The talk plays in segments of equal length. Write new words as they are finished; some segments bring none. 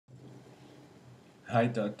Hi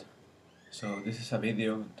Todd. So this is a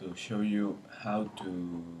video to show you how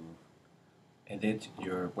to edit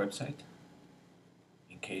your website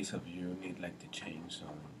in case of you need like to change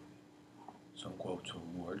some quotes or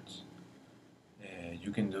words.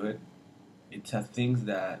 You can do it. It's a things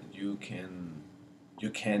that you can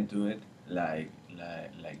do it like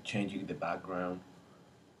changing the background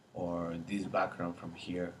or this background from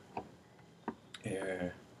here.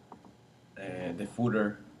 Uh, the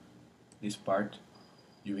footer, this part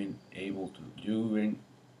you've been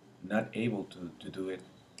not able to do it.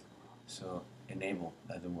 So enable,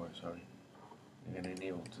 that's the word, sorry. You're gonna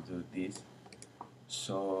enable to do this.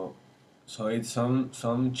 So it's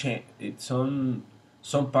it's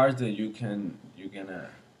some parts that you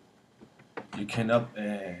cannot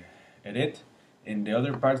edit, and the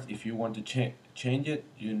other parts, if you want to change it,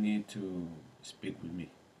 you need to speak with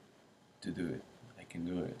me to do it. I can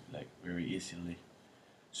do it like very easily.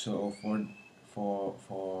 So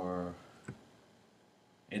for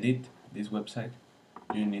edit this website,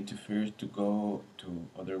 you need to first to go to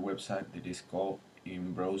other website that is called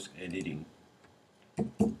in browse editing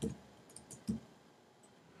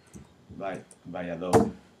by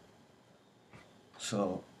Adobe.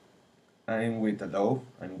 So I'm with Adobe.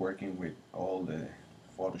 I'm working with all the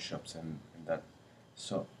Photoshops and that.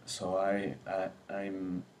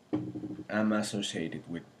 I'm associated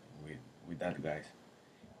with that guys,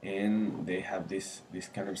 and they have this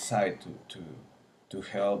kind of site to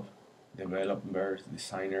help developers,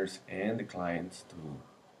 designers, and the clients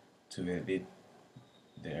to edit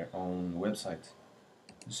their own websites.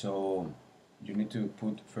 So you need to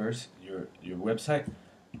put first your website,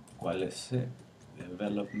 coalesce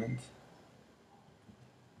development.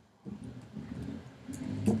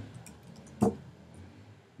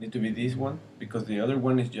 Need to be this one because the other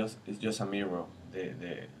one is just a mirror.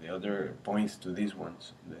 The other points to this one.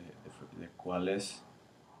 So the coalesce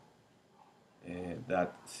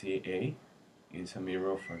that ca is a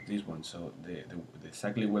mirror for this one. So the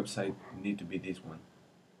exactly website need to be this one.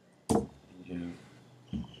 You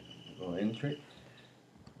go enter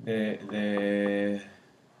the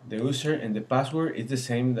user and the password is the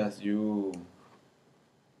same as you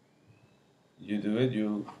do it.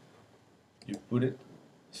 You put it.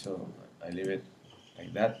 So I leave it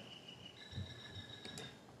like that,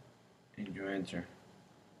 and you enter.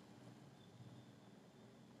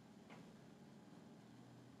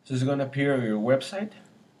 So it's gonna appear on your website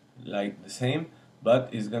like the same, but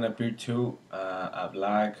it's gonna appear to a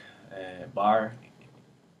black bar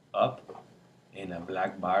up and a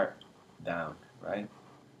black bar down, right?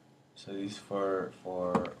 So this is for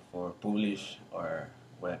publish or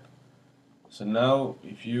web. So now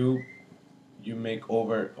if you make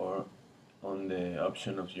over or on the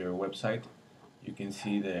option of your website, you can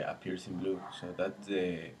see the appears in blue. So that's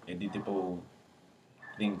the editable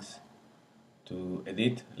things to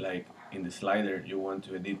edit. Like in the slider, you want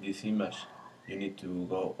to edit this image, you need to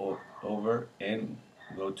go over and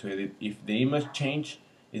go to edit. If the image change,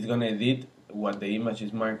 it's gonna edit what the image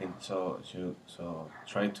is marking. So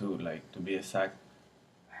try to like to be exact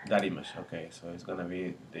that image. Okay, so it's gonna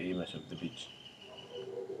be the image of the beach.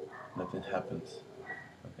 Nothing happens.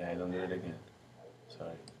 Okay, I don't do it again.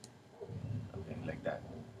 Sorry. Okay, like that.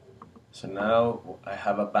 So now I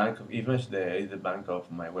have a bank of images. There is the bank of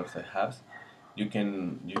my website has. You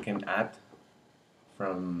can add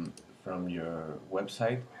from your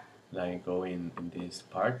website, like go in this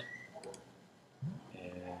part.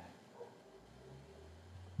 Uh,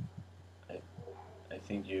 I I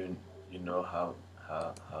think you know how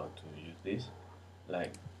to use this.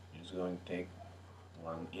 Like just going to take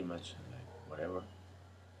one image, like whatever.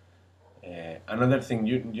 Another thing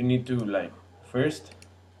you need to like first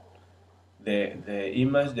the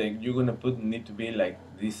image that you're gonna put need to be like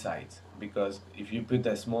this size, because if you put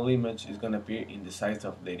a small image, it's gonna appear in the size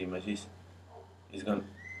of the images. It's gonna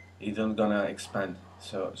it's not gonna expand.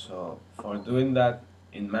 So for doing that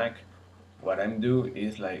in Mac, what I'm do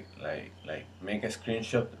is like make a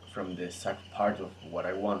screenshot from the exact part of what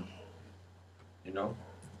I want, you know.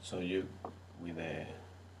 So you with the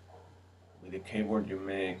with the keyboard you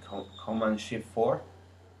make Command Shift 4,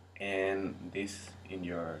 and this in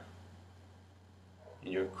your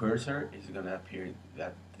cursor is gonna appear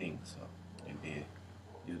that thing. So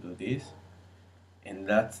you do this, and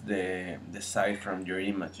that's the side from your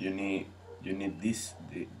image. You need this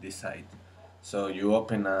side. So you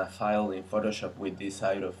open a file in Photoshop with this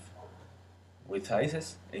side of with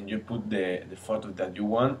sizes, and you put the photo that you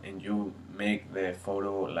want, and you make the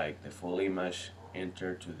photo like the full image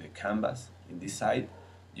enter to the canvas in this side.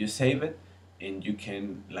 You save it, and you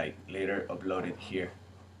can like later upload it here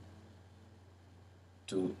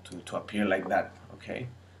to appear like that. Okay,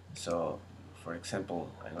 so for example,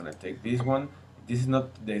 I'm gonna take this one. This is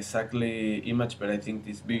not the exactly image, but I think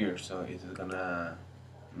it's bigger, so it's gonna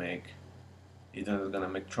make it's not gonna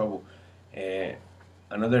make trouble. uh,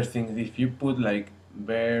 Another thing is if you put like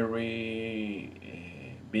very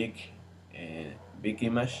uh, big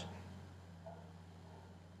image,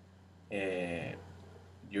 uh,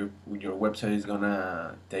 your website is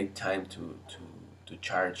gonna take time to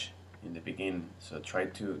charge in the beginning. So try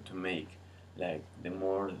to make like the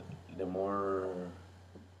more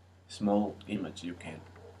small image you can.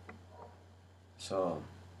 So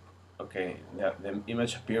okay, the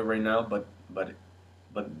image appear right now, but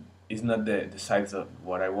it's not the size of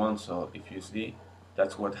what I want. So if you see,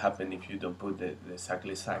 that's what happened if you don't put the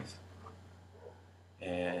exactly size.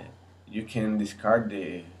 uh, you can discard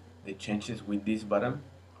the changes with this button.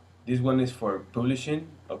 This one is for publishing.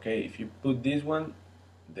 Okay, if you put this one,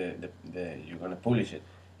 the you're gonna publish it,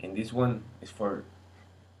 and this one is for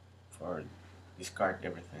discard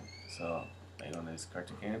everything. So I'm gonna discard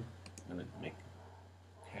again. I'm gonna make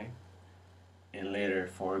okay, and later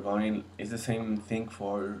for going, it's the same thing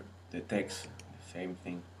for the text. The same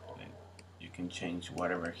thing. Like you can change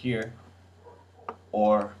whatever here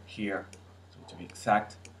or here. So to be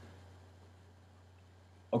exact.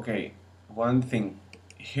 Okay, one thing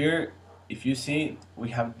here, if you see, we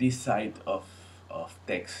have this side of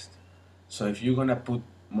text. So if you're gonna put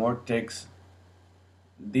more text,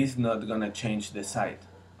 this not gonna change the side.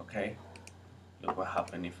 Okay, look what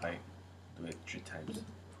happened if I do it 3 times.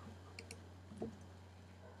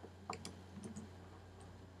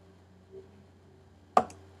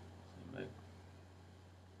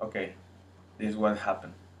 Okay, this is what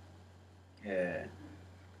happened. uh,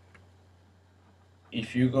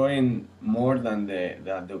 if you go in more than the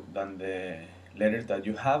letters that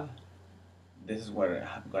you have, this is what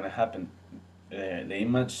gonna happen. The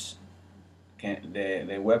image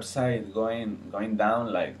the website going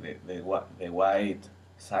down like the white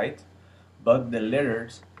side, but the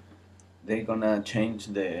letters they gonna change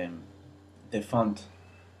the font.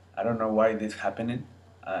 I don't know why this happening.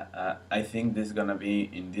 I think this gonna be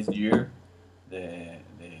in this year. The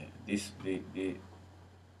this the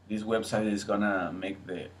this website is gonna make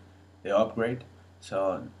the upgrade,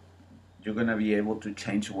 so you're gonna be able to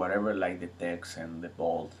change whatever like the text and the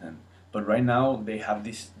bold and. But right now they have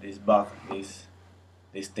this bug, this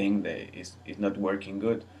thing that is not working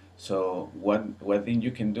good. So what thing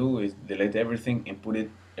you can do is delete everything and put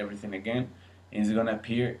it everything again, and it's gonna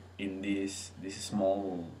appear in this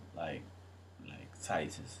small like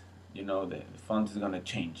sizes. The font is gonna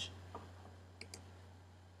change.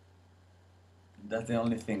 That's the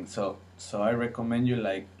only thing. So I recommend you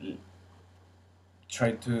like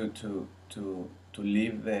try to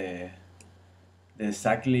leave the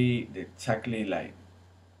exactly like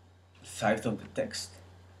size of the text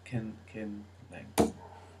can like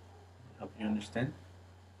help you understand.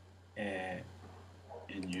 uh,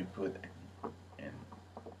 and you put and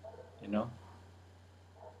you know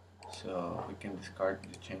so we can discard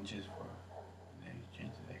the changes for the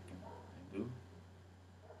changes I do,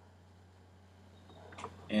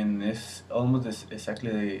 and it's almost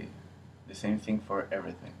exactly the same thing for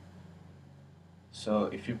everything. So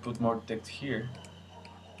if you put more text here,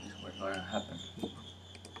 this is what's going to happen.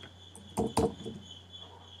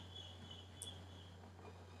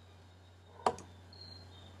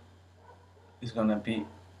 It's gonna be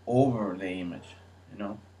over the image, you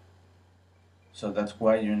know. So that's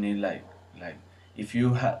why you need like if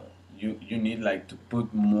you have you need like to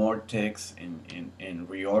put more text and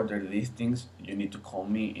reorder these things, you need to call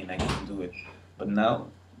me and I can do it. But now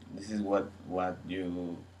this is what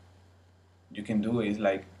you can do is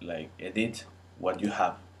like edit what you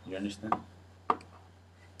have. You understand?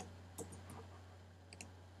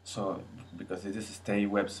 So because it is a stay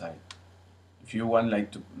website. If you want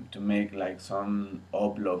like to make like some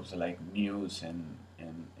uploads like news and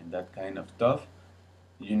that kind of stuff,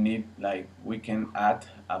 you need like we can add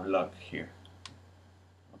a blog here.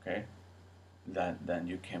 Okay, that then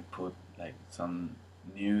you can put like some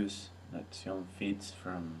news, like some feeds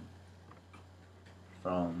from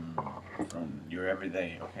from your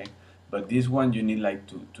everyday. Okay, but this one you need like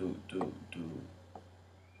to to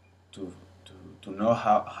to know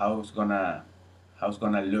how it's gonna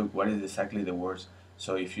look, what is exactly the words.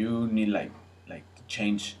 So if you need like to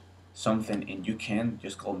change something and you can,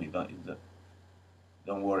 just call me.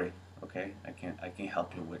 Don't worry. Okay, I can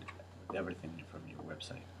help you with everything from your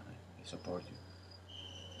website. I support you.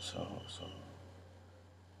 So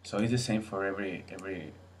it's the same for every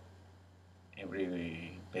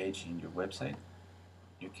page in your website.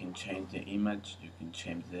 You can change the image, you can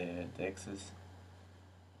change the texts,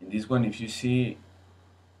 this one, if you see,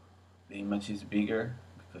 the image is bigger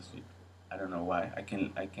because I don't know why. I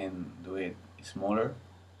can do it smaller.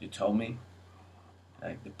 You told me,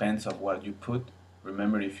 like, depends of what you put.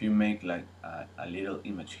 Remember, if you make like a little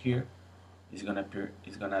image here, it's gonna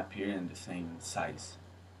appear in the same size.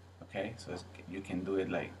 Okay, so you can do it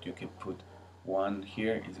like you can put one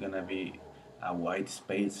here. It's gonna be a white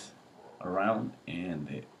space around, and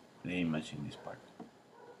the image in this part.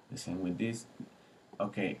 The same with this.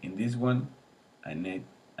 Okay, in this one, I need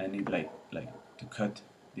like to cut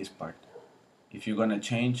this part. If you're gonna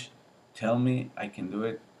change, tell me. I can do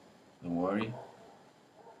it. Don't worry.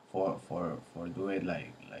 For do it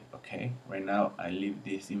like okay. Right now I leave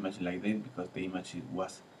this image like this because the image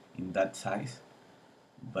was in that size,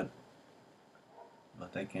 but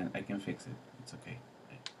I can fix it. It's okay.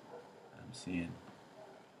 I'm seeing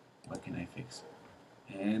what can I fix,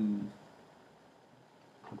 and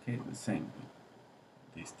okay, the same with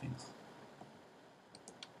these things.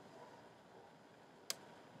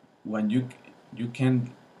 When you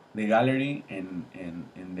can, the gallery and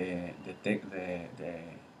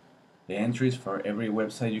the entries for every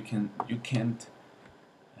website, you can't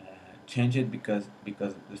change it because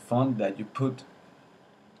the font that you put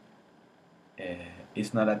uh,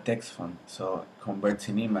 is not a text font, so converts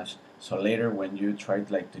in image. So later when you try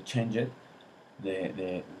like to change it, the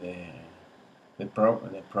the the the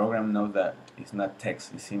program knows that it's not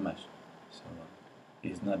text, it's image, so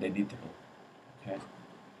it's not editable. Okay.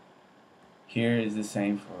 Here is the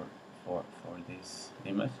same for this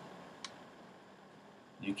image.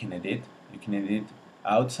 You can edit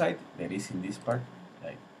outside, that is in this part.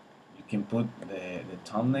 Like, you can put the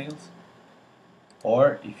thumbnails,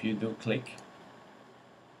 or if you do click,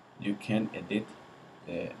 you can edit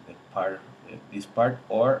the part, this part,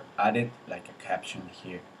 or add it like a caption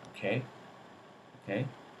here. Okay. Okay,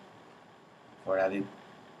 for added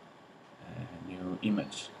new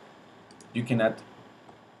image, you can add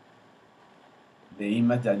the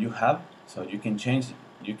image that you have, so you can change.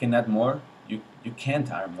 You can add more. You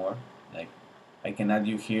can't add more. Like, I can add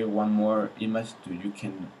you here one more image to you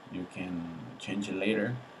can change it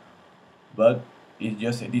later, but it's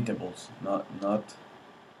just editables, not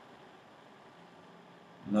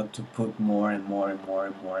to put more and more and more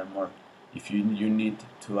and more and more. If you need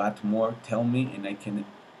to add more, tell me, and I can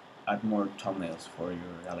add more thumbnails for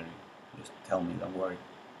your gallery. Just tell me, don't worry.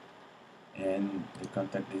 And the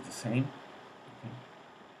contact is the same. Okay.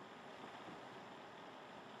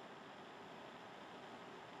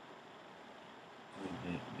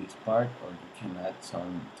 With this part, or you can add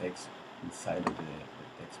some text inside of the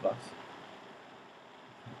text box.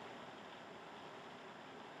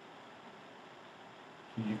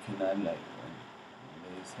 You can add like when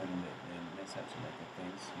they send the message, like a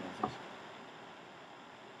thanks message.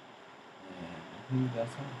 And I think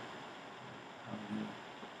that's all. How do you,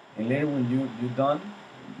 and later when you done,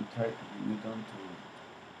 you done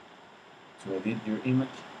to edit your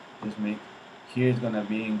image, just make, here is gonna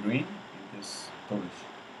be in green, and just publish.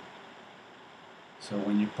 So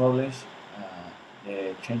when you publish,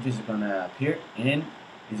 the changes are gonna appear, and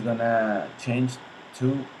it's gonna change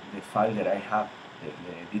to the file that I have,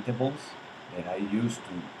 the editables that I use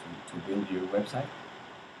to build your website.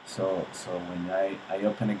 So when I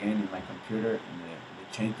open again in my computer,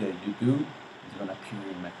 the change that you do is gonna appear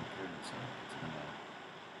in my computer. So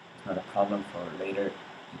it's not a problem for later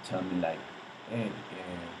to tell me like, hey,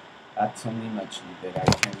 add some image that I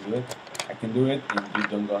can do it. I can do it, and you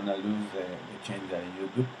don't gonna lose the change that you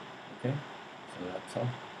do. Okay, so that's all.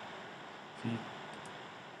 See.